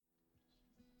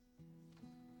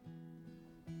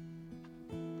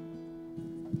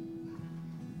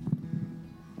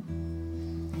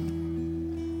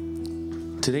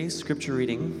Today's scripture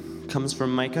reading comes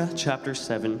from Micah chapter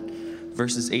 7,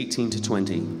 verses 18 to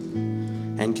 20,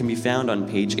 and can be found on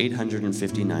page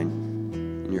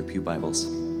 859 in your pew Bibles.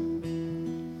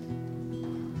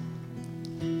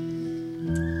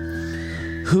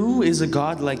 Who is a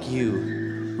God like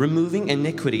you, removing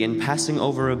iniquity and passing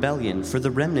over rebellion for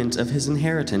the remnant of his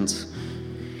inheritance?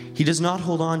 He does not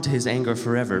hold on to his anger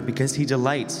forever, because he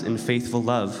delights in faithful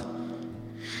love.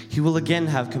 He will again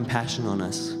have compassion on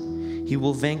us. He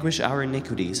will vanquish our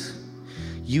iniquities.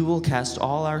 You will cast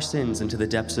all our sins into the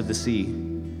depths of the sea.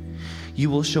 You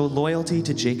will show loyalty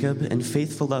to Jacob and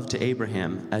faithful love to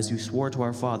Abraham, as you swore to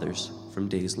our fathers from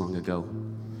days long ago.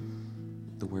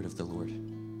 The word of the Lord.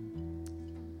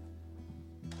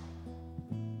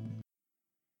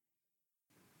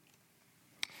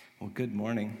 Well, good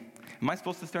morning. Am I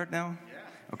supposed to start now?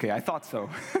 Yeah. Okay, I thought so.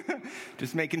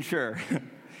 Just making sure.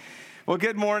 Well,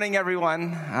 good morning,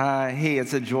 everyone. Hey,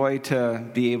 it's a joy to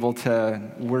be able to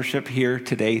worship here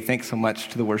today. Thanks so much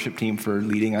to the worship team for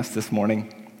leading us this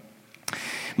morning.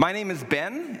 My name is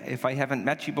Ben, if I haven't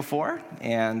met you before,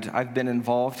 and I've been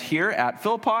involved here at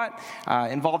Philpott,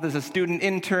 involved as a student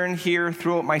intern here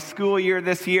throughout my school year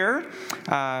this year,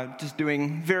 just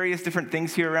doing various different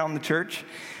things here around the church.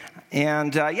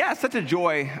 And it's such a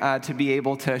joy to be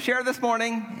able to share this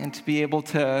morning and to be able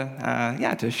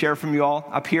to share from you all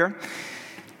up here.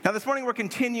 Now, this morning we're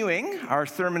continuing our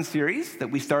sermon series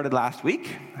that we started last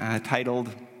week, titled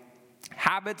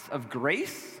Habbits of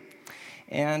Grace.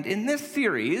 And in this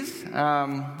series,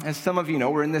 as some of you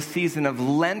know, we're in this season of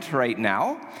Lent right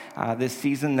now, this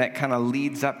season that kind of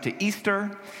leads up to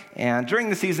Easter. And during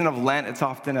the season of Lent, it's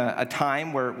often a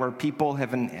time where people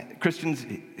Christians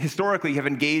historically have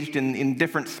engaged in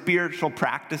different spiritual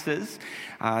practices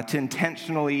to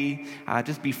intentionally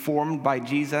just be formed by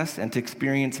Jesus and to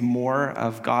experience more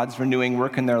of God's renewing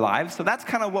work in their lives. So that's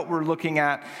kind of what we're looking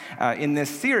at in this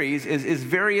series is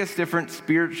various different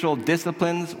spiritual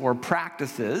disciplines or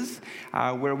practices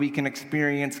where we can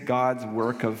experience God's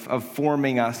work of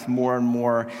forming us more and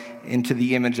more into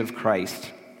the image of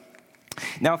Christ.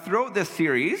 Now, throughout this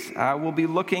series, we'll be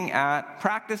looking at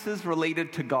practices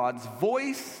related to God's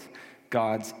voice,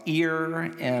 God's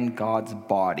ear, and God's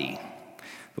body.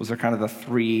 Those are kind of the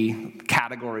three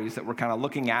categories that we're kind of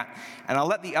looking at. And I'll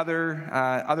let the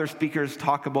other speakers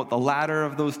talk about the latter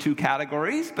of those two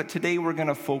categories, but today we're going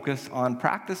to focus on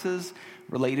practices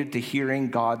related to hearing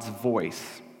God's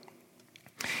voice.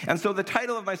 And so the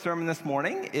title of my sermon this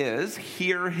morning is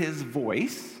Hear His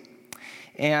Voice.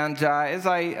 And as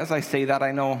I say that,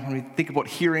 I know when we think about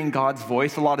hearing God's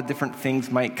voice, a lot of different things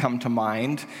might come to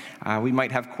mind. We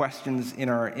might have questions in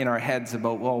our heads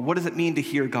about, well, what does it mean to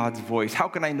hear God's voice? How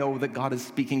can I know that God is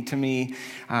speaking to me?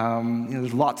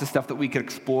 There's lots of stuff that we could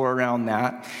explore around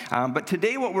that. But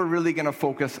today what we're really going to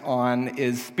focus on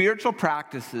is spiritual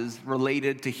practices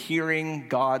related to hearing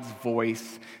God's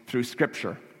voice through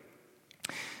Scripture.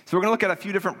 So we're going to look at a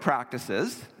few different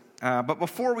practices. But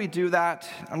before we do that,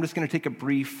 I'm just going to take a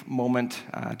brief moment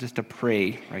just to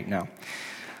pray right now.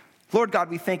 Lord God,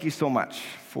 we thank you so much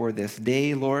for this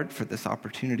day, Lord, for this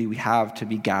opportunity we have to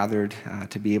be gathered,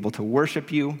 to be able to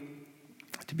worship you,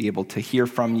 to be able to hear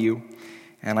from you.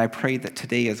 And I pray that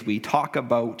today as we talk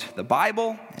about the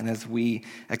Bible and as we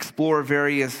explore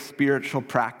various spiritual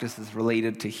practices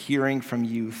related to hearing from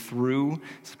you through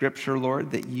Scripture,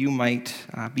 Lord, that you might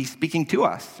be speaking to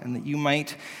us and that you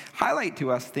might highlight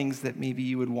to us things that maybe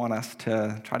you would want us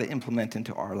to try to implement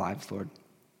into our lives, Lord.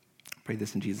 I pray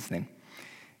this in Jesus' name.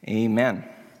 Amen.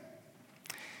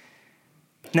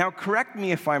 Now, correct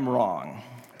me if I'm wrong,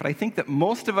 but I think that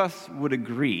most of us would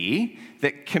agree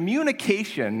that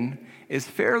communication is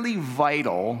fairly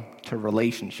vital to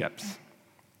relationships.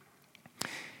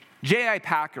 J.I.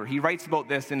 Packer, he writes about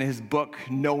this in his book,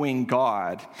 Knowing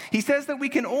God. He says that we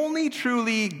can only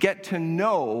truly get to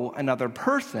know another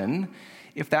person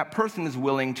if that person is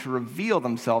willing to reveal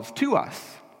themselves to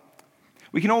us.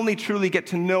 We can only truly get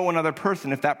to know another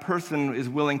person if that person is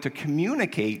willing to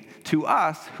communicate to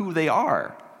us who they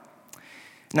are.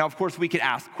 Now, of course, we could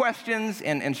ask questions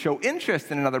and show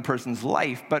interest in another person's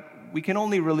life, but we can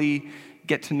only really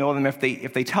get to know them if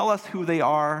they tell us who they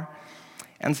are.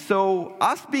 And so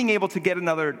us being able to get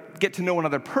to know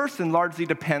another person largely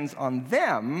depends on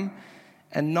them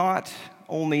and not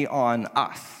only on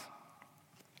us.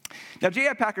 Now,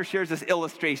 J.I. Packer shares this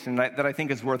illustration that I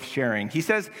think is worth sharing. He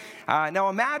says, now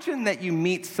imagine that you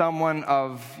meet someone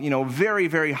of, very,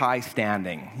 very high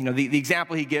standing. The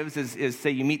example he gives is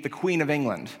say you meet the Queen of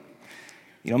England.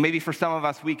 Maybe for some of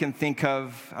us, we can think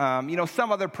of,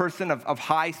 some other person of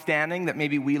high standing that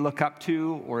maybe we look up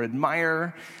to or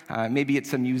admire. Maybe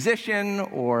it's a musician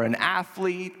or an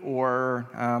athlete or,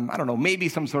 maybe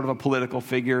some sort of a political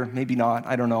figure. Maybe not,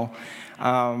 I don't know.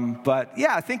 But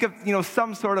yeah, think of,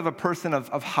 some sort of a person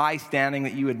of high standing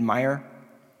that you admire.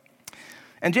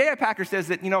 And J.I. Packer says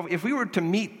that, if we were to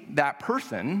meet that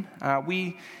person,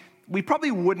 we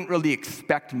probably wouldn't really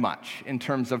expect much in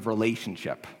terms of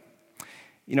relationship.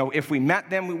 If we met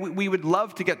them, we would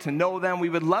love to get to know them. We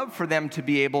would love for them to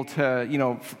be able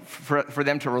to, for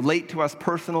them to relate to us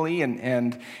personally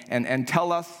and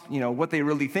tell us, what they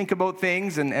really think about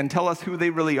things and tell us who they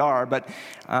really are. But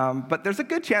there's a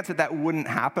good chance that wouldn't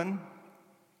happen.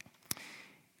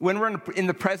 When we're in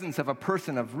the presence of a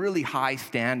person of really high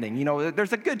standing,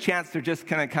 there's a good chance they're just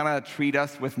going to kind of treat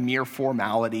us with mere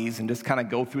formalities and just kind of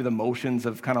go through the motions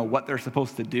of kind of what they're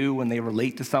supposed to do when they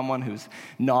relate to someone who's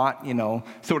not,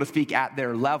 so to speak, at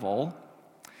their level.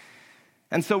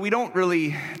 And so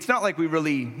it's not like we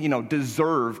really,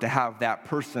 deserve to have that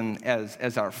person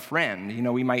as our friend.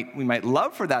 We might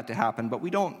love for that to happen, but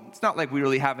it's not like we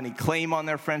really have any claim on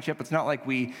their friendship. It's not like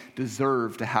we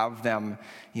deserve to have them,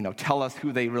 tell us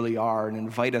who they really are and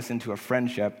invite us into a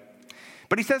friendship.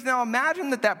 But he says, now imagine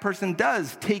that person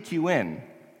does take you in,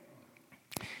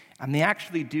 and they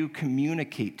actually do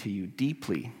communicate to you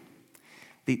deeply.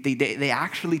 They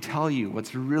actually tell you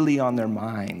what's really on their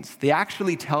minds. They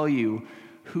actually tell you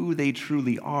who they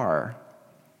truly are.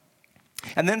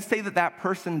 And then say that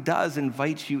person does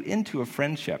invite you into a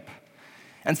friendship.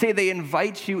 And say they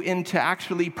invite you into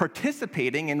actually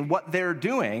participating in what they're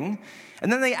doing.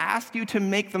 And then they ask you to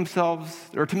make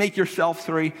yourself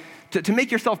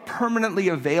permanently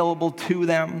available to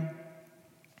them.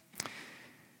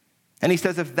 And he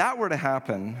says if that were to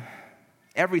happen,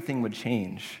 everything would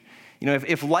change.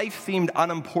 If life seemed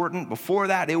unimportant before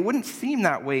that, it wouldn't seem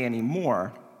that way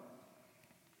anymore.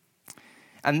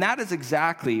 And that is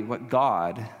exactly what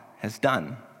God has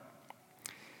done.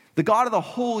 The God of the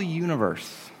whole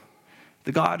universe,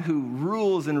 the God who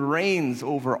rules and reigns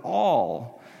over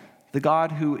all, the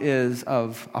God who is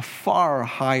of a far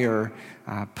higher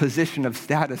position of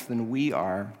status than we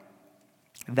are,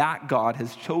 that God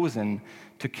has chosen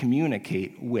to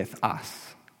communicate with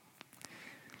us.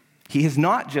 He has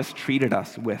not just treated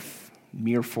us with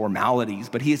mere formalities,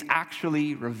 but he has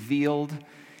actually revealed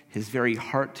his very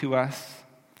heart to us.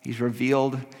 He's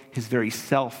revealed his very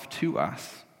self to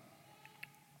us.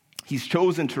 He's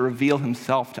chosen to reveal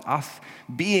himself to us,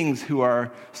 beings who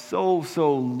are so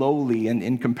lowly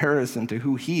in comparison to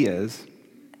who he is.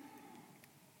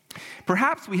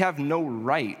 Perhaps we have no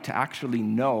right to actually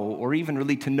know or even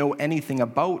really to know anything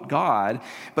about God,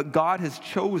 but God has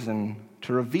chosen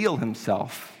to reveal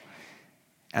himself,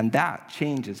 and that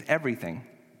changes everything.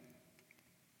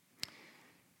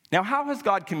 Now, how has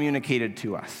God communicated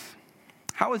to us?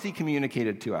 How has he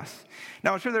communicated to us?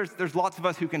 Now, I'm sure there's lots of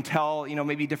us who can tell,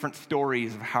 maybe different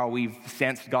stories of how we've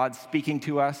sensed God speaking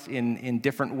to us in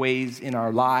different ways in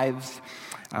our lives.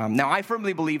 Now, I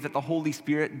firmly believe that the Holy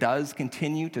Spirit does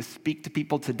continue to speak to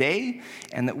people today,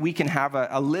 and that we can have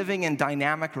a living and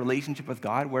dynamic relationship with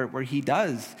God where he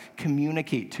does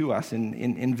communicate to us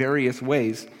in various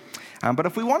ways. But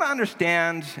if we want to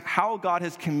understand how God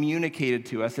has communicated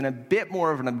to us in a bit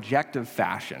more of an objective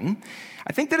fashion,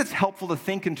 I think that it's helpful to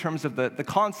think in terms of the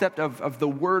concept of the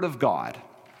Word of God.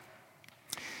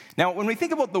 Now, when we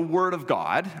think about the Word of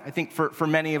God, I think for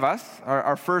many of us,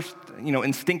 our first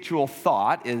instinctual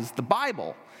thought is the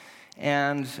Bible.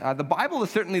 And the Bible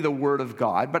is certainly the Word of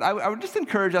God, but I would just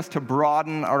encourage us to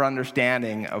broaden our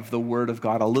understanding of the Word of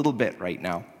God a little bit right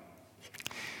now.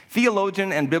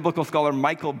 Theologian and biblical scholar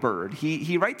Michael Bird,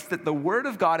 he writes that the Word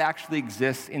of God actually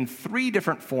exists in three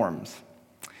different forms.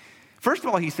 First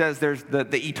of all, he says there's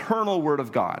the eternal Word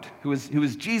of God, who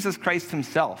is Jesus Christ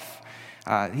himself.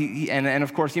 And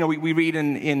of course, we read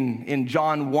in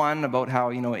John 1 about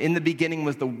how, in the beginning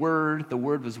was the Word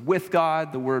was with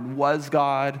God, the Word was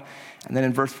God. And then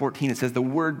in verse 14 it says, the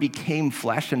Word became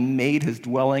flesh and made his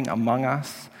dwelling among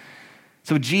us.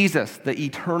 So Jesus, the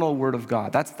eternal Word of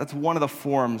God, that's one of the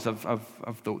forms of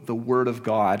the Word of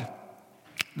God.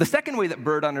 The second way that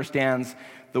Bird understands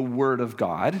the Word of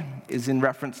God is in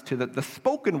reference to the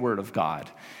spoken Word of God.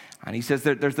 And he says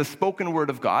that there's the spoken Word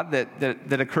of God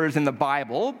that occurs in the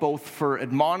Bible, both for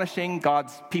admonishing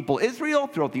God's people Israel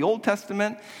throughout the Old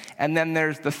Testament, and then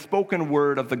there's the spoken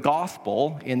word of the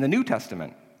gospel in the New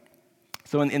Testament.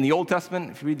 So in the Old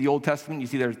Testament, if you read the Old Testament, you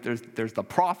see there's the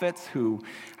prophets who,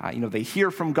 they hear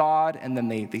from God, and then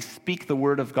they speak the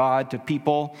word of God to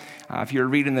people. If you're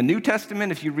reading the New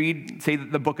Testament, if you read, say,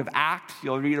 the book of Acts,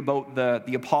 you'll read about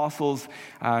the apostles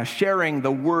sharing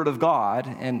the word of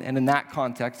God, and in that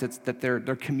context, it's that they're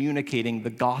communicating the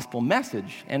gospel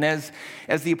message. And as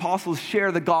the apostles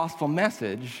share the gospel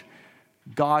message,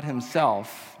 God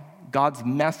himself, God's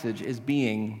message is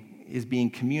being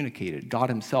communicated. God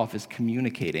himself is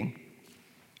communicating.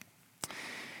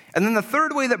 And then the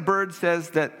third way that Bird says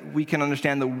that we can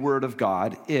understand the word of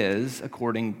God is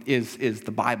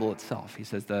the Bible itself. He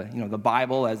says the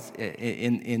Bible as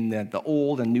in the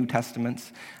Old and New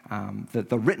Testaments,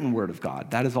 the written word of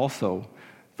God, that is also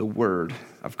the word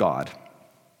of God.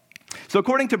 So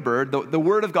according to Bird, the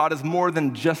word of God is more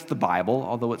than just the Bible,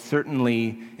 although it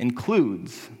certainly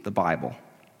includes the Bible.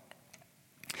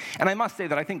 And I must say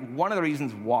that I think one of the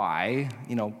reasons why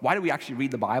do we actually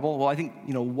read the Bible? Well, I think,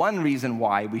 one reason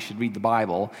why we should read the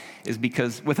Bible is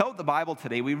because without the Bible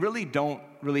today, we really don't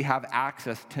really have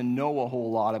access to know a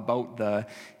whole lot about the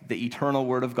eternal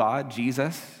Word of God,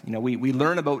 Jesus. We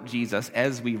learn about Jesus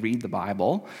as we read the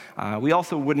Bible. We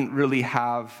also wouldn't really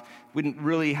have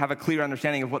a clear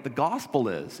understanding of what the gospel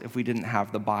is if we didn't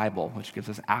have the Bible, which gives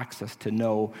us access to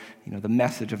know, the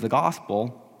message of the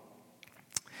gospel.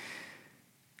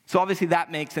 So obviously that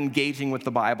makes engaging with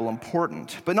the Bible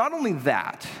important. But not only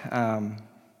that,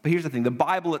 but here's the thing, the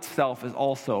Bible itself is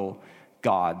also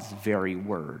God's very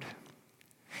word.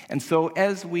 And so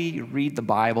as we read the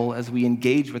Bible, as we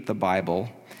engage with the Bible,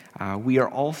 we are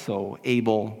also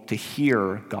able to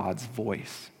hear God's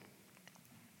voice.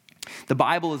 The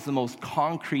Bible is the most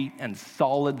concrete and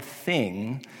solid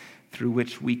thing through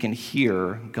which we can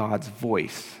hear God's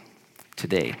voice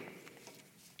today.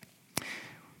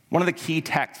 One of the key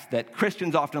texts that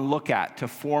Christians often look at to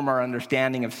form our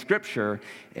understanding of Scripture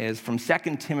is from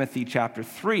 2 Timothy chapter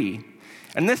 3.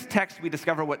 In this text, we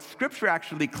discover what Scripture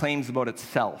actually claims about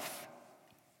itself.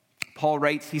 Paul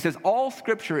writes, he says, "All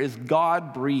Scripture is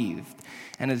God-breathed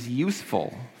and is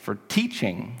useful for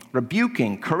teaching,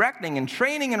 rebuking, correcting, and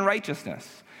training in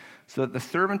righteousness, so that the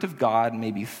servant of God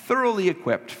may be thoroughly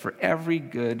equipped for every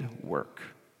good work."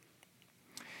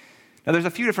 Now, there's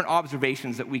a few different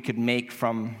observations that we could make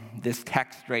from this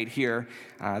text right here.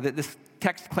 That this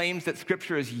text claims that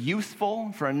Scripture is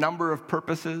useful for a number of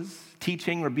purposes: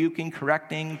 teaching, rebuking,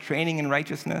 correcting, training in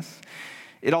righteousness.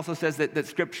 It also says that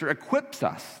Scripture equips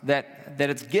us, that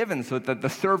it's given so that the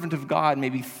servant of God may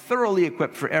be thoroughly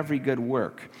equipped for every good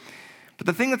work. But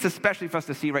the thing that's especially for us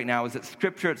to see right now is that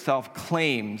Scripture itself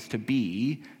claims to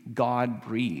be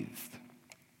God-breathed.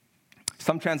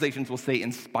 Some translations will say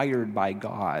inspired by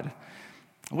God.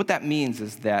 What that means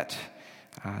is that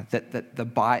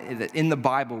in the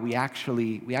Bible we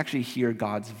actually hear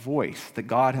God's voice, that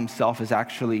God himself has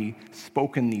actually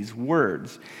spoken these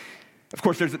words. Of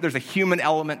course, there's a human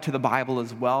element to the Bible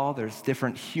as well. There's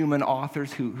different human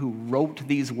authors who wrote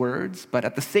these words, but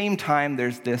at the same time,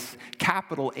 there's this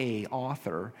capital A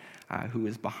author who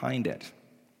is behind it.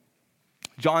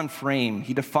 John Frame,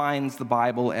 he defines the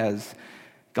Bible as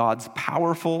God's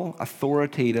powerful,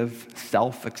 authoritative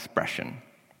self-expression.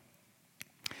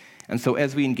 And so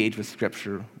as we engage with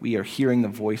Scripture, we are hearing the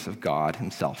voice of God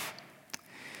himself.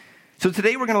 So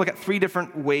today we're going to look at three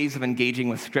different ways of engaging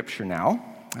with Scripture now.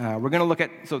 We're going to look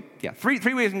at,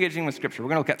 three ways of engaging with Scripture. We're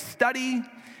going to look at study,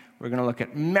 we're going to look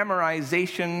at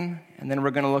memorization, and then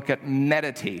we're going to look at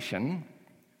meditation.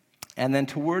 And then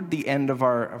toward the end of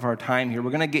our time here,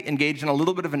 we're going to get engaged in a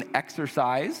little bit of an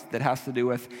exercise that has to do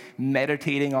with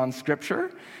meditating on Scripture.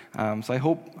 So I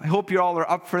hope you all are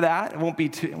up for that. It won't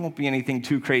be anything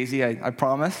too crazy, I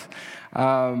promise.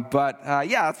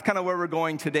 That's kind of where we're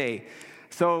going today.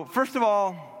 So first of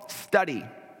all, study.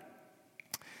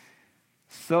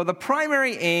 So the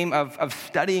primary aim of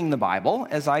studying the Bible,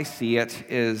 as I see it,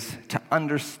 is to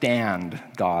understand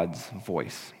God's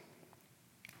voice.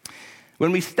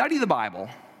 When we study the Bible,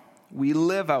 we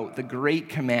live out the great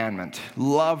commandment: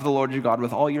 love the Lord your God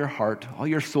with all your heart, all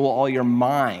your soul, all your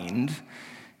mind,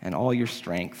 and all your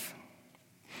strength.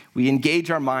 We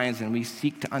engage our minds and we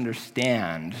seek to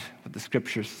understand what the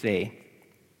Scriptures say.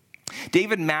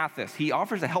 David Mathis, he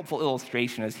offers a helpful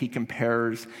illustration as he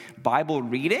compares Bible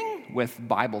reading with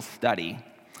Bible study.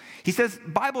 He says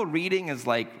Bible reading is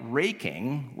like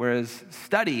raking, whereas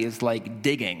study is like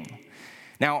digging.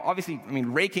 Now, obviously,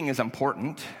 raking is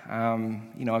important.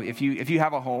 If you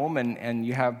have a home and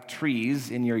you have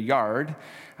trees in your yard,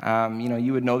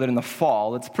 you would know that in the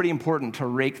fall, it's pretty important to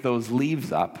rake those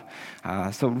leaves up.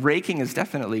 So raking is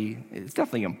definitely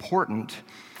important.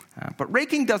 But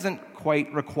raking doesn't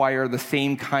quite require the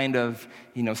same kind of,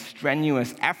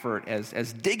 strenuous effort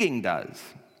as digging does.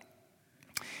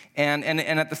 And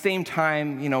at the same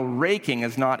time, raking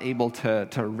is not able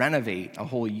to renovate a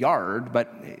whole yard,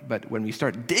 but when we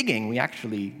start digging, we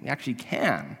actually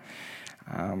can.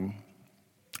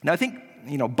 Now, I think,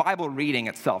 Bible reading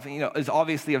itself, is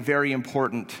obviously a very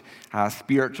important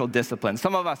spiritual discipline.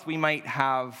 Some of us, we might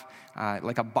have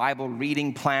like a Bible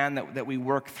reading plan that we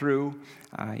work through.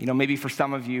 Maybe for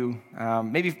some of you,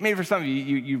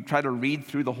 you try to read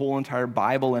through the whole entire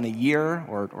Bible in a year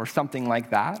or something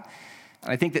like that.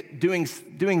 And I think that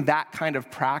doing that kind of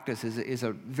practice is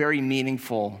a very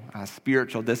meaningful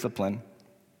spiritual discipline.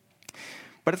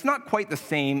 But it's not quite the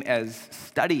same as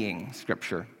studying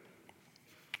Scripture.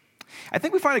 I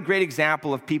think we find a great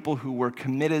example of people who were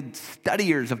committed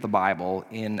studiers of the Bible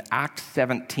in Acts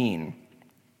 17.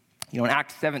 In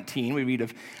Acts 17, we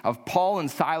read of Paul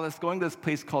and Silas going to this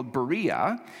place called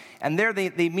Berea, and there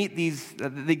they meet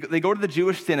they go to the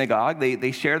Jewish synagogue,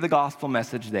 they share the gospel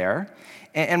message there,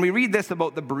 and we read this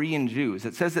about the Berean Jews.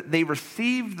 It says that they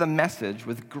received the message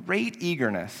with great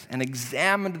eagerness and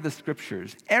examined the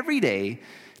Scriptures every day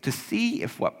to see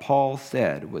if what Paul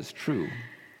said was true.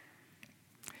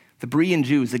 The Berean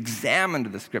Jews examined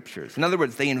the Scriptures. In other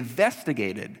words, they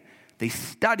investigated, they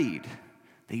studied,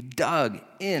 they dug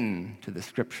into the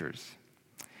Scriptures.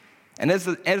 And as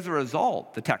a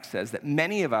result, the text says that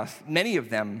many of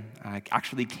them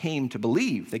actually came to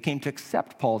believe. They came to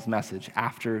accept Paul's message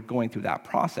after going through that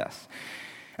process.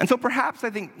 And so perhaps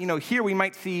I think, here we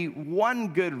might see one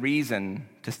good reason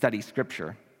to study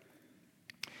Scripture.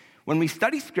 When we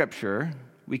study Scripture,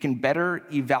 we can better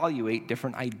evaluate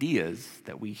different ideas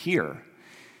that we hear.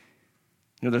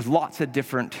 There's lots of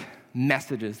different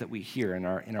messages that we hear in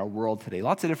our world today,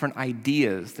 lots of different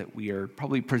ideas that we are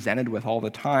probably presented with all the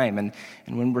time. And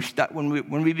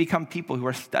when we become people who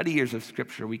are studiers of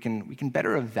Scripture, we can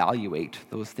better evaluate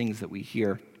those things that we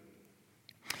hear.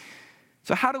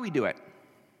 So how do we do it?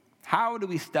 How do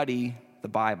we study the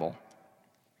Bible?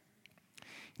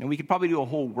 We could probably do a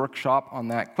whole workshop on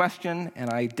that question,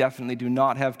 and I definitely do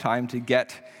not have time to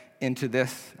get into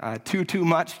this too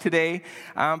much today.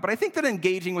 But I think that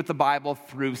engaging with the Bible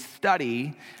through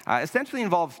study essentially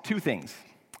involves two things.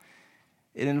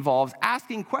 It involves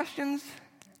asking questions,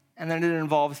 and then it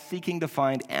involves seeking to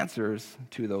find answers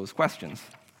to those questions.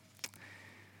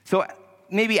 So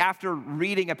maybe after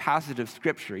reading a passage of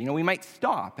Scripture, we might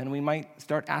stop and we might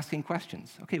start asking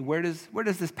questions. Okay, where does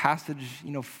this passage,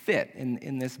 fit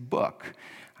in this book?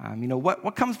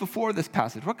 What comes before this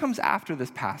passage? What comes after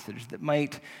this passage that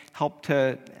might help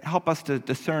us to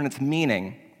discern its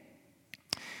meaning?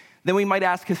 Then we might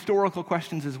ask historical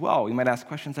questions as well. We might ask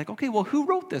questions like, okay, well, who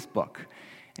wrote this book?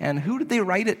 And who did they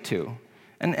write it to?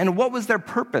 And what was their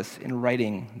purpose in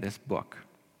writing this book?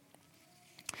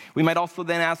 We might also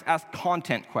then ask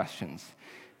content questions.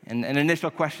 And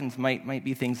initial questions might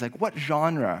be things like, what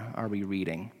genre are we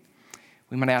reading?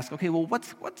 We might ask, okay, well,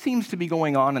 what seems to be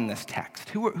going on in this text?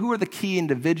 Who are the key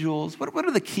individuals? What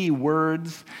are the key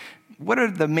words? What are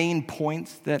the main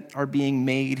points that are being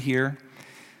made here?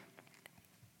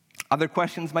 Other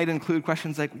questions might include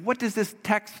questions like, what does this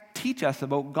text teach us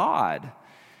about God?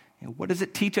 What does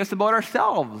it teach us about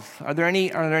ourselves? Are there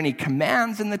any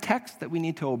commands in the text that we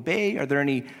need to obey? Are there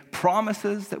any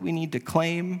promises that we need to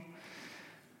claim?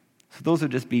 So those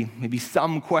would just be maybe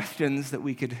some questions that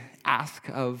we could ask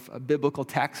of a biblical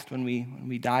text when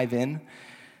we dive in.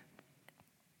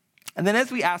 And then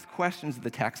as we ask questions of the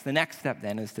text, the next step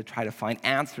then is to try to find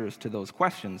answers to those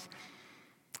questions.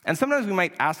 And sometimes we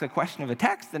might ask a question of a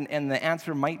text, and the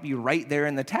answer might be right there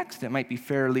in the text. It might be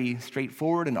fairly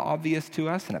straightforward and obvious to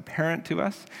us and apparent to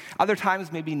us. Other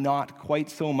times, maybe not quite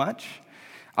so much.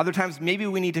 Other times, maybe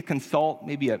we need to consult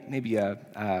maybe a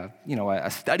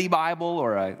study Bible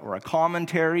or a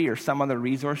commentary or some other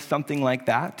resource, something like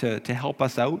that, to help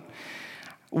us out.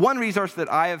 One resource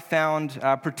that I have found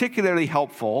particularly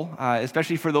helpful,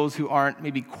 especially for those who aren't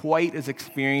maybe quite as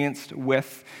experienced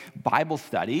with Bible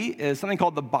study, is something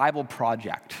called the Bible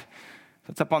Project. So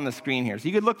it's up on the screen here. So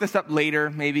you could look this up later,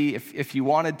 maybe if you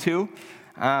wanted to.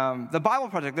 The Bible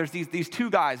Project, there's these two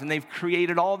guys, and they've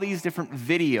created all these different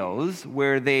videos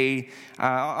where they,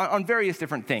 on various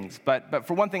different things. But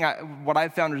for one thing, what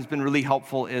I've found has been really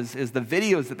helpful is the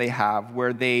videos that they have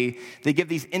where they give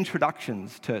these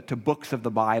introductions to books of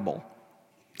the Bible.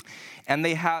 And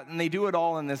they do it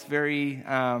all in this very,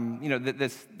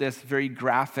 this very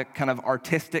graphic, kind of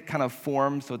artistic kind of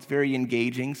form, so it's very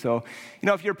engaging. So,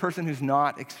 if you're a person who's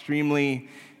not extremely,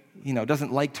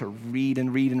 doesn't like to read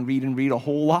a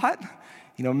whole lot,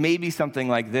 maybe something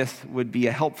like this would be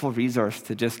a helpful resource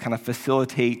to just kind of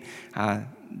facilitate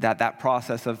that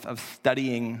process of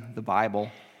studying the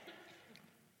Bible.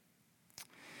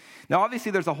 Now,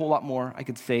 obviously, there's a whole lot more I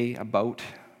could say about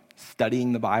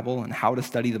studying the Bible and how to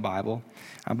study the Bible.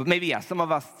 But maybe, some of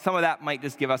that might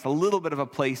just give us a little bit of a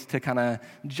place to kind of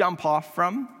jump off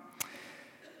from.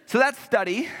 So that's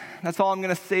study. That's all I'm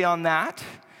going to say on that.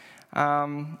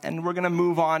 And we're going to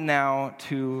move on now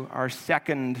to our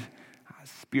second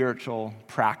spiritual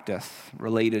practice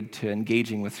related to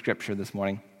engaging with Scripture this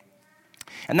morning.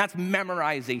 And that's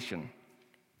memorization.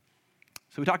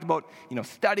 So we talked about,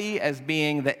 study as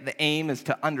being the aim is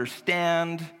to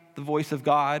understand the voice of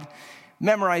God.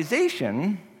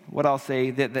 Memorization, what I'll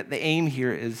say, that the aim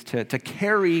here is to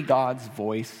carry God's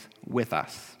voice with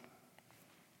us.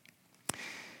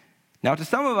 Now, to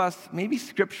some of us, maybe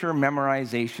Scripture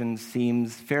memorization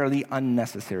seems fairly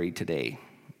unnecessary today.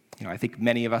 I think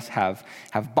many of us have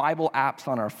Bible apps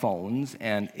on our phones,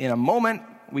 and in a moment,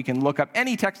 we can look up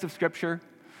any text of Scripture,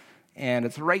 and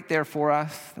it's right there for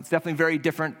us. It's definitely very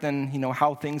different than,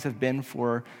 how things have been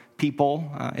for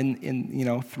people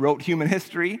in throughout human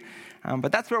history.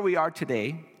 But that's where we are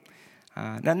today.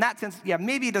 And in that sense,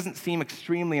 maybe it doesn't seem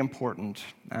extremely important.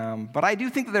 But I do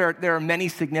think that there are many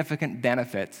significant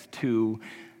benefits to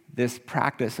this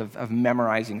practice of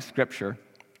memorizing Scripture.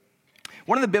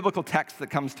 One of the biblical texts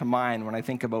that comes to mind when I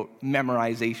think about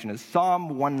memorization is Psalm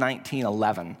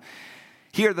 119:11.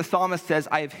 Here, the psalmist says,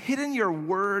 "I have hidden your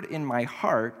word in my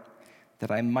heart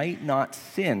that I might not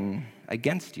sin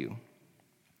against you."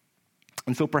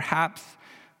 And so perhaps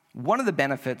one of the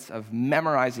benefits of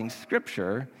memorizing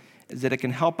Scripture is that it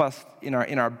can help us in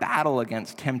our battle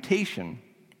against temptation.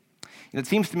 It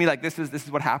seems to me like this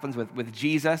is what happens with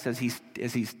Jesus as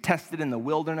he's tested in the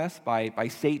wilderness by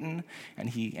Satan, and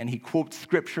he quotes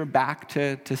Scripture back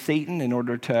to Satan in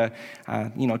order to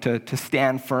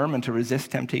stand firm and to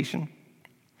resist temptation.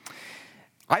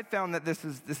 I've found that this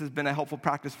has been a helpful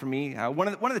practice for me. One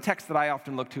of the texts that I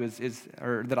often look to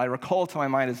or that I recall to my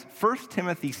mind is 1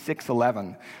 Timothy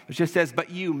 6:11, which just says, "But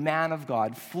you, man of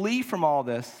God, flee from all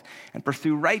this and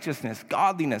pursue righteousness,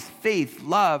 godliness, faith,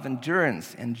 love,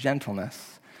 endurance, and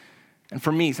gentleness." And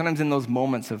for me, sometimes in those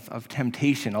moments of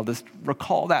temptation, I'll just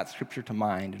recall that Scripture to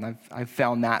mind, and I've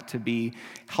found that to be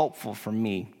helpful for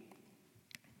me.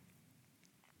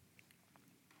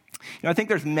 I think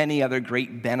there's many other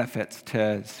great benefits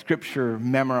to Scripture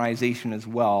memorization as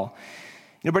well.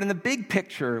 But in the big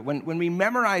picture, when we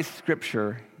memorize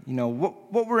Scripture,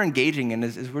 what we're engaging in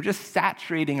is we're just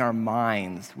saturating our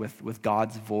minds with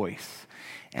God's voice.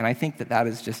 And I think that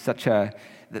is just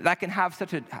that can have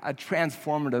such a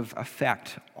transformative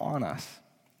effect on us.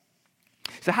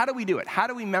 So how do we do it? How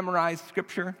do we memorize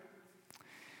Scripture?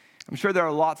 I'm sure there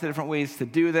are lots of different ways to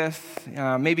do this.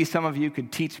 Maybe some of you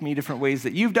could teach me different ways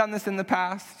that you've done this in the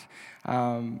past.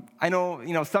 I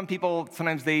know, some people,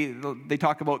 sometimes they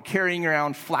talk about carrying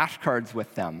around flashcards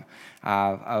with them,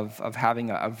 of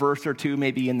having a verse or two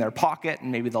maybe in their pocket,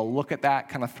 and maybe they'll look at that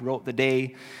kind of throughout the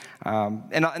day.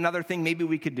 And another thing maybe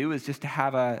we could do is just to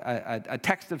have a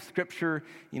text of Scripture,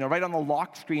 right on the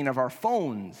lock screen of our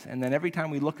phones. And then every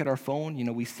time we look at our phone,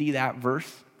 we see that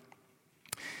verse.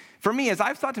 For me, as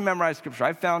I've sought to memorize Scripture,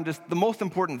 I've found just the most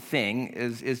important thing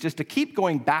is just to keep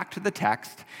going back to the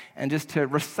text and just to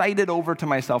recite it over to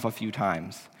myself a few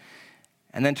times.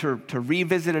 And then to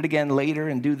revisit it again later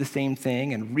and do the same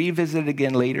thing, and revisit it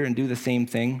again later and do the same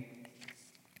thing.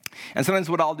 And sometimes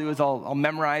what I'll do is I'll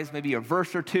memorize maybe a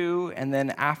verse or two, and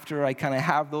then after I kind of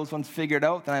have those ones figured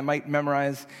out, then I might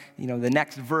memorize, the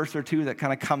next verse or two that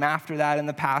kind of come after that in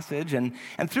the passage. And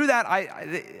through that,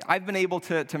 I've been able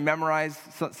to memorize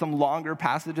some longer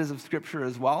passages of Scripture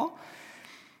as well.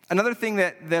 Another thing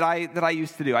that I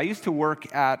used to do, I used to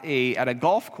work at a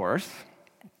golf course.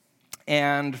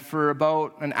 And for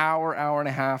about an hour and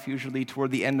a half, usually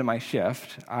toward the end of my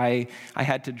shift, I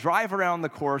had to drive around the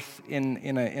course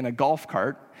in a golf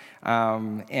cart,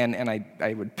 and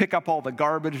I would pick up all the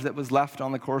garbage that was left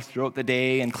on the course throughout the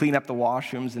day and clean up the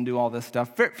washrooms and do all this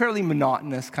stuff. Fairly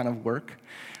monotonous kind of work.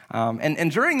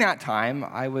 And during that time,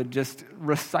 I would just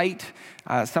recite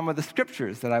some of the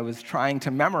Scriptures that I was trying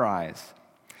to memorize.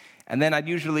 And then I'd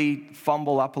usually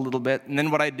fumble up a little bit, and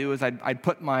then what I'd do is I'd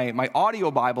put my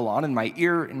audio Bible on in my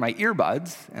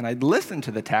earbuds, and I'd listen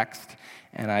to the text,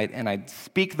 and I'd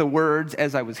speak the words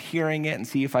as I was hearing it and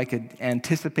see if I could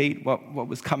anticipate what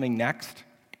was coming next.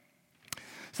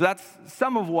 So that's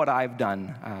some of what I've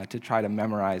done to try to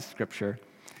memorize Scripture.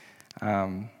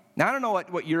 Now Now, I don't know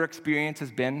what your experience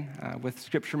has been with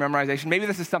scripture memorization. Maybe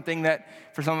this is something that,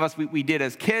 for some of us, we did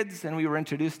as kids and we were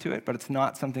introduced to it, but it's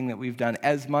not something that we've done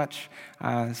as much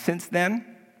since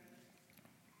then.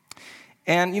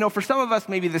 And, for some of us,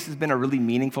 maybe this has been a really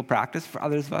meaningful practice. For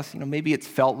others of us, maybe it's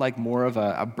felt like more of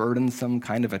a burdensome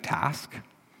kind of a task.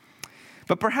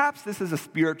 But perhaps this is a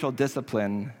spiritual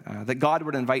discipline that God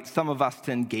would invite some of us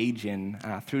to engage in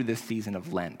through this season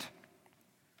of Lent.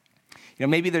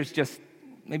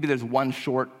 Maybe there's one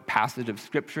short passage of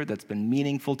Scripture that's been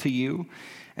meaningful to you.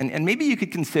 And maybe you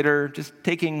could consider just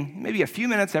taking maybe a few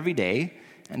minutes every day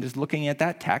and just looking at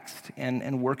that text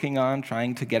and working on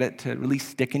trying to get it to really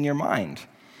stick in your mind.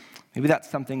 Maybe that's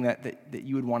something that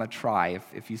you would want to try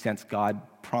if you sense God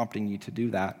prompting you to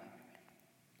do that.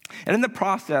 And in the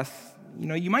process,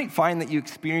 you might find that you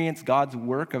experience God's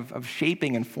work of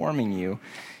shaping and forming you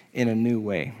in a new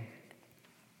way.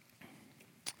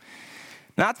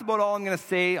 Now, that's about all I'm going to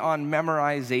say on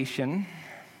memorization.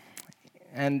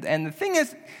 And the thing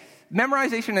is,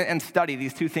 memorization and study,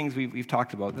 these two things we've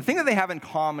talked about, the thing that they have in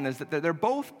common is that they're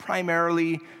both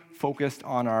primarily focused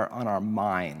on our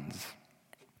minds.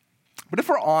 But if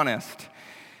we're honest,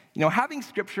 having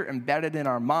Scripture embedded in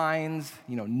our minds,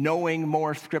 knowing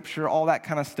more Scripture, all that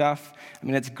kind of stuff,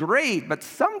 it's great, but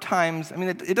sometimes,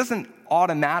 it doesn't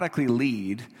automatically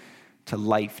lead to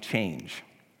life change.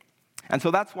 And so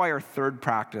that's why our third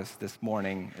practice this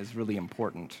morning is really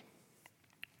important.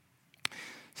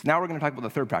 So now we're going to talk about the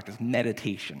third practice,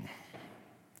 meditation.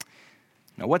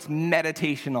 Now, what's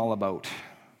meditation all about?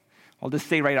 I'll just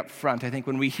say right up front, I think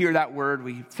when we hear that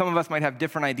word, some of us might have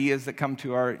different ideas that come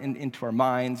to into our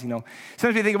minds.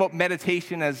 Sometimes we think about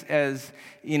meditation as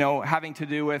having to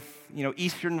do with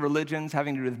Eastern religions,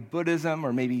 having to do with Buddhism,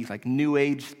 or maybe like New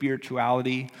Age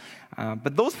spirituality.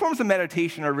 But those forms of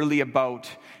meditation are really about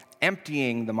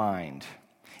emptying the mind.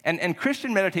 And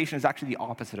Christian meditation is actually the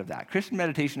opposite of that. Christian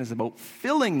meditation is about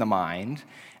filling the mind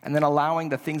and then allowing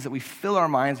the things that we fill our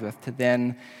minds with to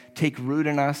then take root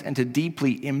in us and to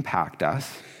deeply impact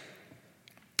us.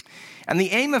 And the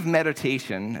aim of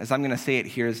meditation, as I'm going to say it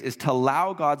here, is to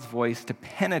allow God's voice to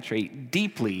penetrate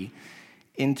deeply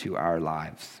into our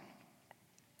lives.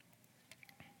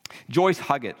 Joyce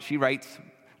Huggett, she writes,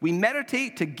 "We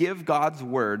meditate to give God's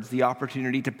words the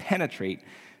opportunity to penetrate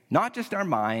not just our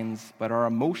minds, but our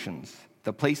emotions,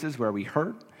 the places where we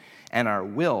hurt, and our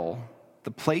will,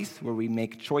 the place where we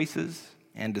make choices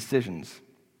and decisions."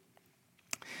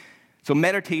 So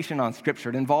meditation on Scripture,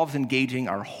 it involves engaging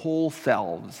our whole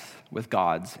selves with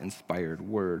God's inspired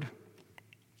word.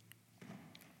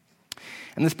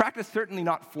 And this practice is certainly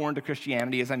not foreign to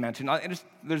Christianity, as I mentioned.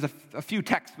 There's a few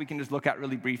texts we can just look at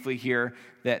really briefly here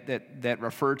that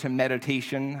refer to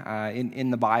meditation in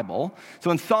the Bible.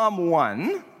 So in Psalm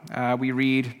 1, we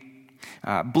read,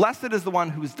 "Blessed is the one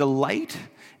whose delight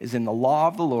is in the law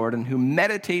of the Lord and who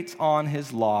meditates on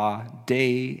his law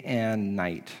day and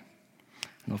night." I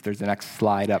don't know if there's the next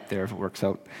slide up there if it works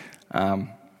out.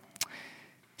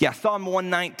 Psalm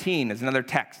 119 is another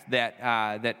text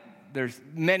that there's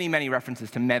many, many references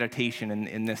to meditation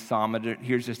in this psalm.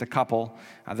 Here's just a couple.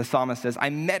 The psalmist says, "I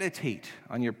meditate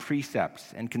on your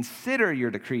precepts and consider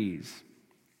your decrees."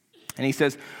 And he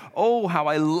says, "Oh, how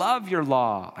I love your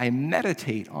law. I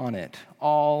meditate on it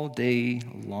all day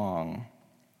long."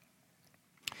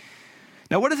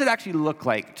 Now, what does it actually look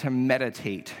like to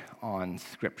meditate on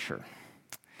Scripture?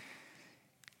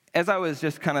 As I was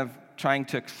just kind of trying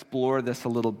to explore this a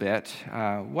little bit,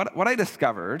 what I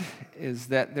discovered is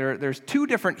that there's two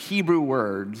different Hebrew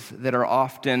words that are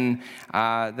often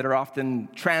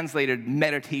translated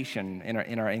meditation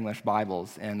in our English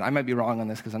Bibles. And I might be wrong on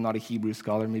this because I'm not a Hebrew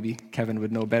scholar. Maybe Kevin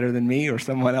would know better than me or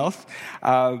someone else.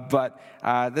 But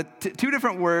the two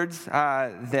different words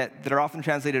that are often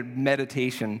translated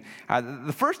meditation.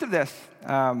 The first of this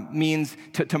means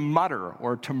to mutter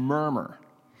or to murmur.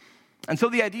 And so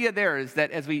the idea there is that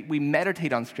as we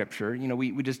meditate on Scripture,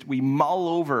 we mull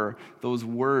over those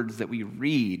words that we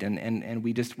read, and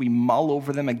we mull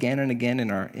over them again and again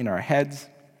in our heads.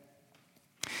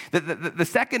 The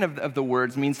second of the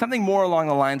words means something more along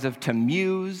the lines of to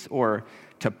muse or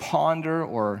to ponder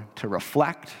or to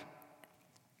reflect.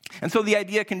 And so the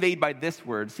idea conveyed by this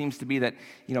word seems to be that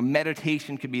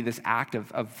meditation could be this act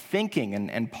of thinking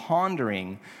and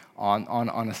pondering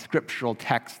on a scriptural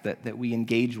text that we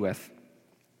engage with.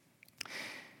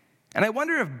 And I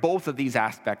wonder if both of these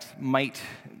aspects might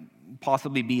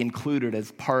possibly be included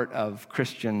as part of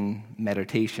Christian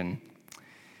meditation.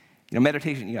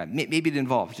 Meditation, maybe it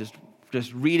involves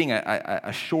just reading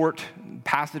a short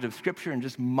passage of Scripture and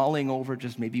just mulling over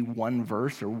just maybe one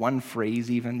verse or one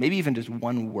phrase even, maybe even just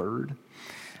one word.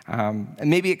 And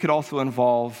maybe it could also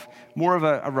involve more of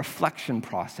a reflection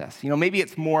process. Maybe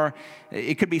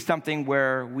it could be something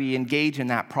where we engage in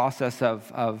that process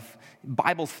of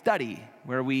Bible study,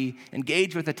 where we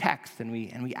engage with the text and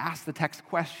we ask the text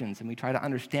questions and we try to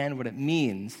understand what it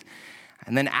means.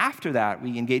 And then after that,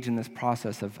 we engage in this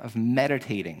process of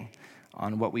meditating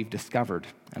on what we've discovered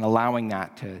and allowing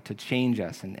that to change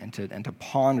us and to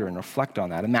ponder and reflect on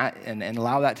that and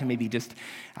allow that to maybe just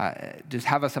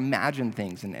have us imagine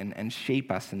things and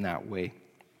shape us in that way.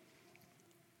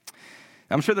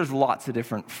 I'm sure there's lots of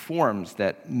different forms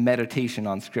that meditation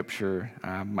on Scripture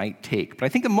might take, but I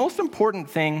think the most important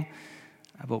thing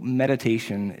about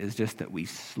meditation is just that we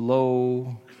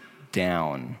slow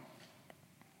down.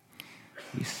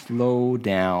 We slow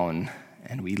down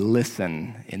and we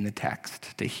listen in the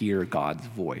text to hear God's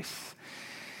voice.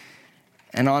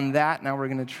 And on that, now we're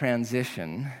going to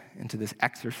transition into this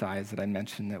exercise that I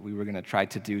mentioned that we were going to try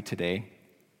to do today.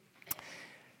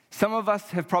 Some of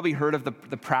us have probably heard of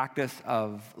the practice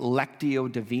of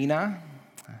Lectio Divina.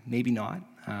 Maybe not.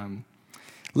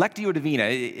 Lectio Divina,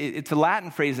 it's a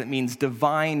Latin phrase that means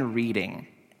divine reading.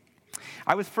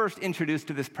 I was first introduced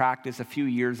to this practice a few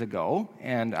years ago,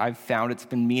 and I've found it's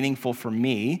been meaningful for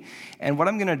me. And what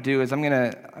I'm going to do is I'm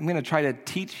going to try to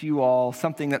teach you all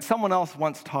something that someone else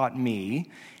once taught me,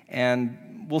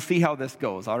 and we'll see how this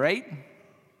goes, all right?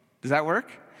 Does that work?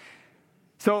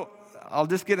 So I'm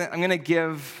going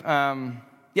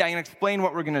to explain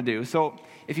what we're going to do. So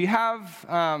if you have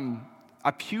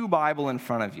a pew Bible in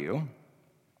front of you,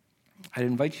 I'd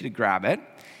invite you to grab it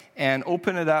and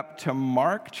open it up to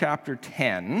Mark chapter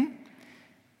 10,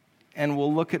 and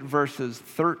we'll look at verses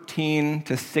 13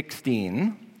 to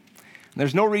 16.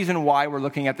 There's no reason why we're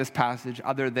looking at this passage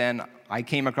other than I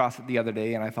came across it the other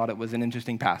day and I thought it was an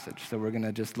interesting passage, so we're going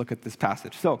to just look at this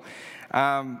passage. So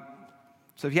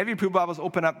if you have your pew Bibles,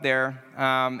 open up there.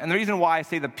 And the reason why I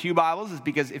say the pew Bibles is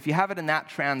because if you have it in that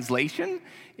translation,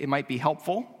 it might be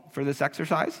helpful for this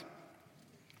exercise.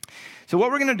 So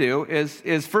what we're going to do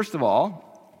is first of all,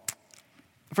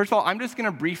 I'm just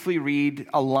going to briefly read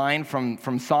a line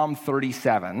from Psalm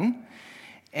 37.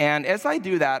 And as I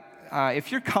do that,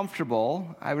 if you're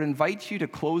comfortable, I would invite you to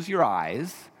close your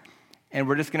eyes. And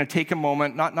we're just going to take a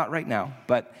moment, not right now,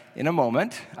 but in a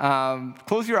moment.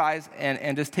 Close your eyes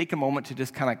and just take a moment to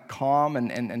just kind of calm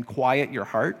and quiet your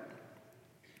heart.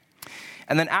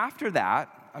 And then after that,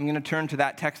 I'm going to turn to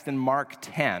that text in Mark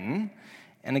 10.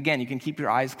 And again, you can keep your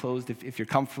eyes closed if you're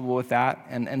comfortable with that.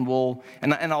 I'm going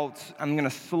to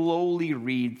slowly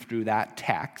read through that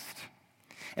text.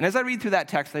 And as I read through that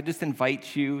text, I just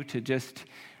invite you to just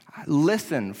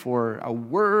listen for a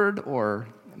word or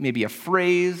maybe a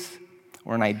phrase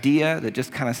or an idea that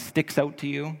just kind of sticks out to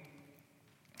you.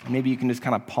 Maybe you can just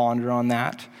kind of ponder on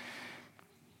that.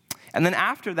 And then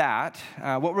after that,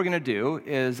 what we're going to do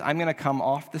is I'm going to come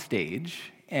off the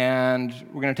stage, and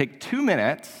we're going to take 2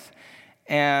 minutes.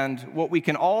 And what we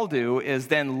can all do is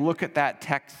then look at that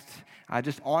text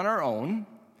just on our own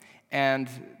and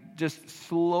just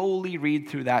slowly read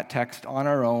through that text on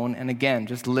our own. And again,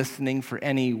 just listening for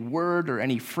any word or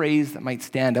any phrase that might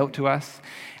stand out to us.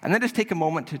 And then just take a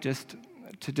moment to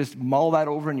just mull that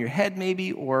over in your head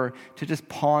maybe, or to just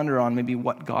ponder on maybe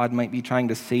what God might be trying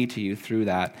to say to you through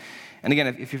that. And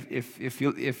again,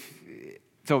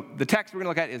 so the text we're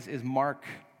going to look at is Mark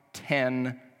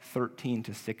 10, 13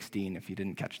 to 16, if you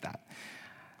didn't catch that.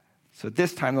 So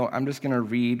this time, though, I'm just going to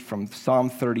read from Psalm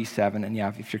 37. And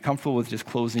yeah, if you're comfortable with just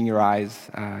closing your eyes,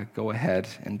 go ahead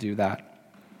and do that.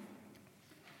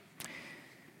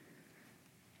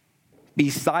 Be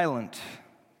silent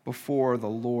before the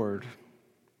Lord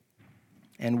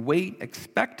and wait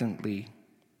expectantly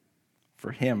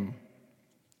for Him.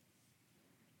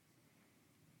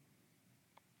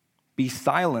 Be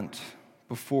silent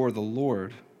before the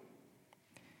Lord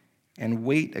and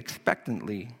wait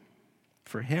expectantly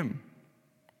for Him.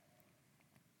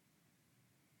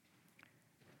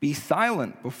 Be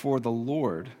silent before the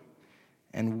Lord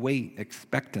and wait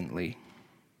expectantly.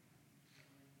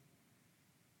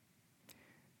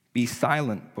 Be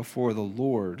silent before the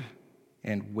Lord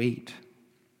and wait.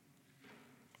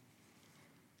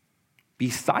 Be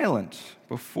silent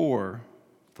before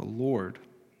the Lord.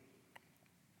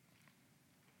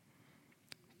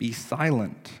 Be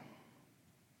silent.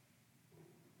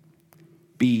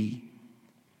 Be.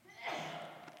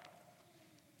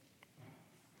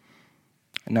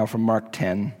 And now from Mark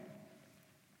 10.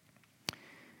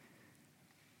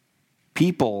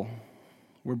 People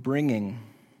were bringing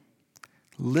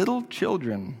little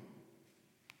children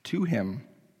to Him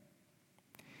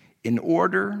in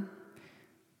order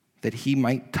that He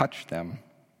might touch them.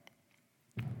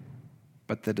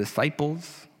 But the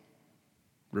disciples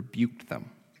rebuked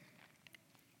them.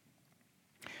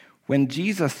 When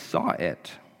Jesus saw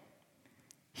it,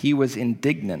 he was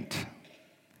indignant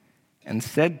and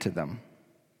said to them,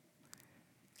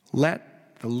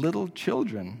 "Let the little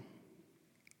children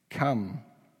come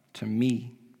to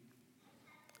me.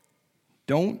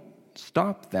 Don't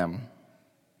stop them,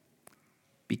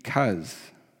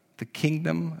 because the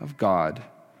kingdom of God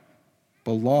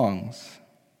belongs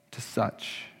to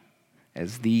such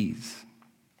as these.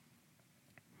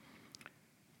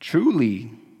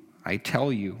 Truly, I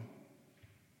tell you,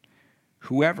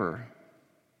 whoever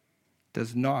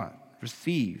does not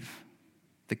receive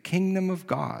the kingdom of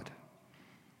God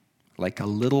like a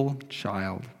little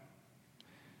child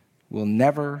will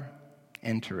never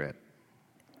enter it."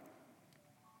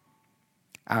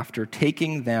 After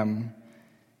taking them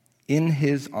in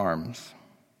his arms,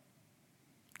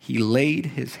 he laid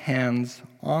his hands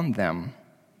on them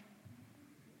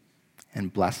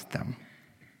and blessed them.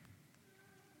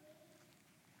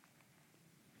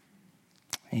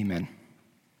 Amen.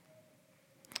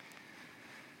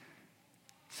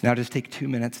 So now just take 2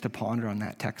 minutes to ponder on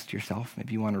that text yourself.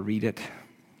 Maybe you want to read it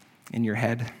in your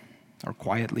head or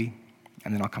quietly,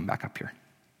 and then I'll come back up here.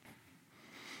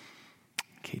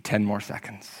 Okay, 10 more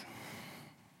seconds.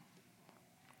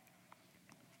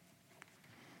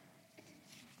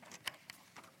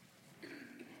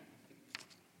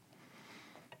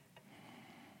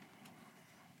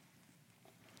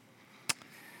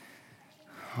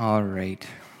 All right.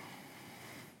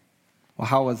 Well,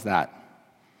 how was that?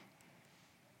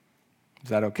 Is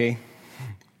that okay?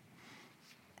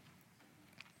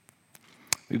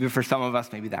 Maybe for some of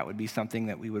us, maybe that would be something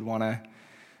that we would want to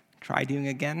try doing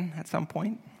again at some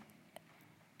point.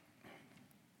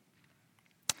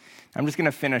 I'm just going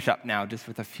to finish up now just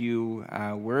with a few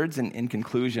words in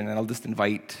conclusion, and I'll just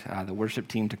invite the worship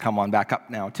team to come on back up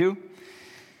now too.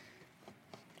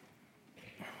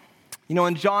 You know,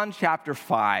 in John chapter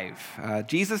 5,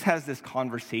 Jesus has this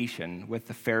conversation with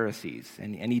the Pharisees,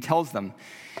 and he tells them,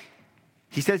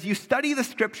 he says, "You study the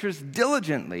scriptures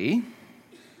diligently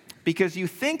because you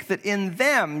think that in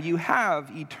them you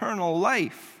have eternal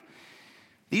life.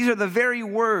 These are the very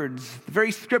words, the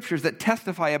very scriptures that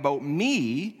testify about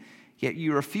me, yet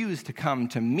you refuse to come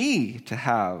to me to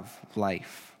have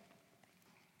life."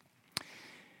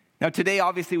 Now today,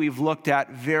 obviously, we've looked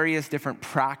at various different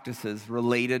practices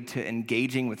related to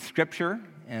engaging with Scripture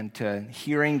and to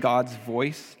hearing God's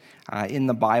voice in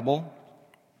the Bible.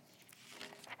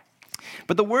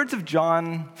 But the words of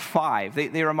John 5,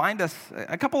 they remind us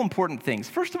a couple important things.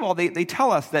 First of all, they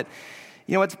tell us that,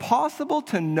 you know, it's possible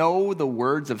to know the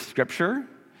words of Scripture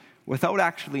without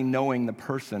actually knowing the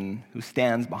person who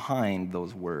stands behind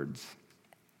those words.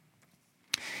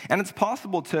 And it's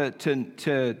possible to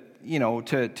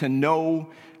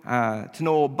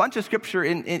know a bunch of Scripture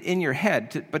in your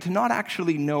head, but to not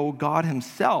actually know God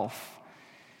himself.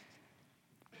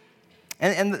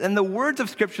 And the words of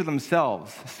Scripture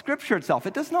themselves, Scripture itself,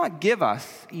 it does not give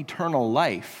us eternal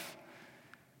life.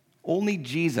 Only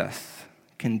Jesus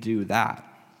can do that.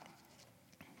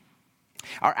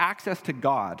 Our access to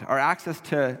God, our access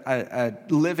to a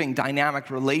living, dynamic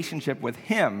relationship with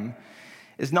him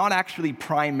is not actually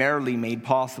primarily made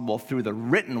possible through the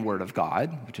written Word of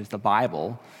God, which is the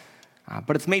Bible,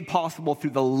 but it's made possible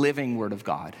through the living Word of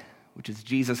God, which is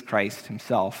Jesus Christ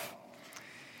himself.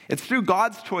 It's through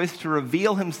God's choice to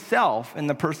reveal himself in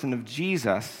the person of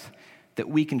Jesus that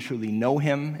we can truly know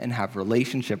him and have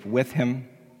relationship with him.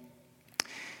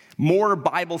 More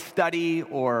Bible study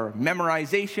or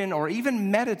memorization or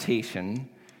even meditation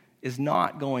is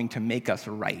not going to make us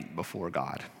right before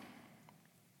God.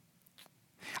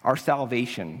 Our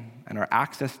salvation and our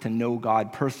access to know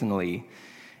God personally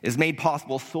is made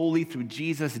possible solely through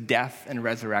Jesus' death and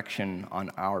resurrection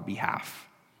on our behalf.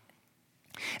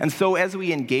 And so as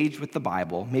we engage with the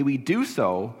Bible, may we do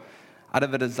so out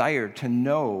of a desire to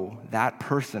know that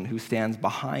person who stands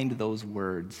behind those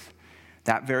words,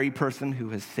 that very person who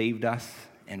has saved us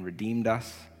and redeemed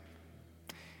us.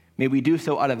 May we do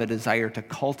so out of a desire to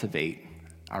cultivate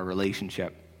our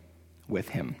relationship with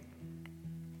him.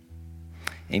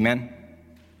 Amen?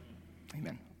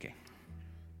 Amen. Okay.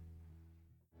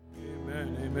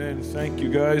 Amen. Amen. Thank you,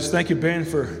 guys. Thank you, Ben,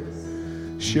 for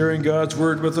sharing God's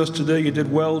word with us today. You did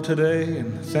well today,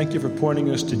 and thank you for pointing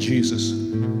us to Jesus.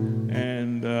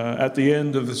 And at the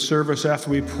end of the service, after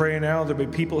we pray now, there'll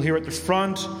be people here at the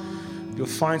front. You'll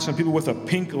find some people with a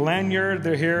pink lanyard.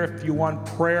 They're here if you want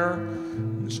prayer.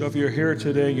 So if you're here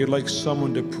today and you'd like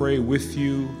someone to pray with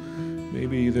you,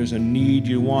 maybe there's a need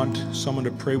you want someone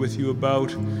to pray with you about,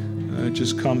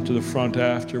 just come to the front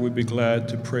after. We'd be glad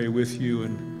to pray with you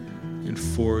and and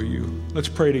for you. Let's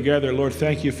pray together. Lord,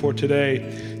 thank you for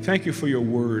today. Thank you for your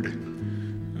word.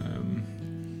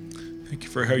 Thank you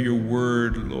for how your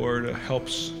word, Lord,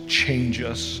 helps change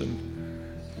us.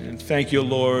 And thank you,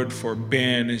 Lord, for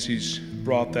Ben as he's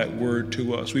brought that word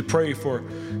to us. We pray for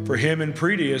him and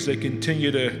Preeti as they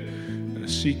continue to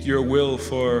seek your will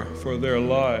for their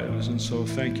lives. And so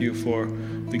thank you for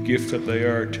the gift that they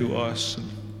are to us.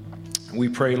 And we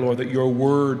pray, Lord, that your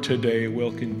word today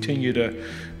will continue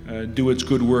to do its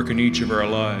good work in each of our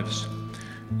lives.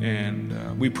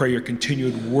 And we pray your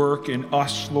continued work in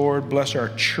us, Lord. Bless our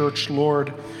church,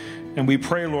 Lord. And we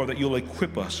pray, Lord, that you'll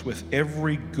equip us with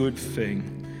every good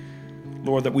thing,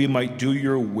 Lord, that we might do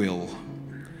your will.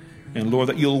 And Lord,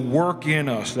 that you'll work in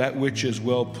us that which is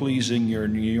well-pleasing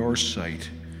in your sight.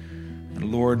 And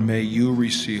Lord, may you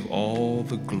receive all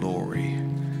the glory.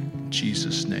 In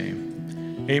Jesus'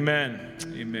 name, amen.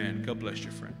 Amen. God bless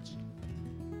you, friends.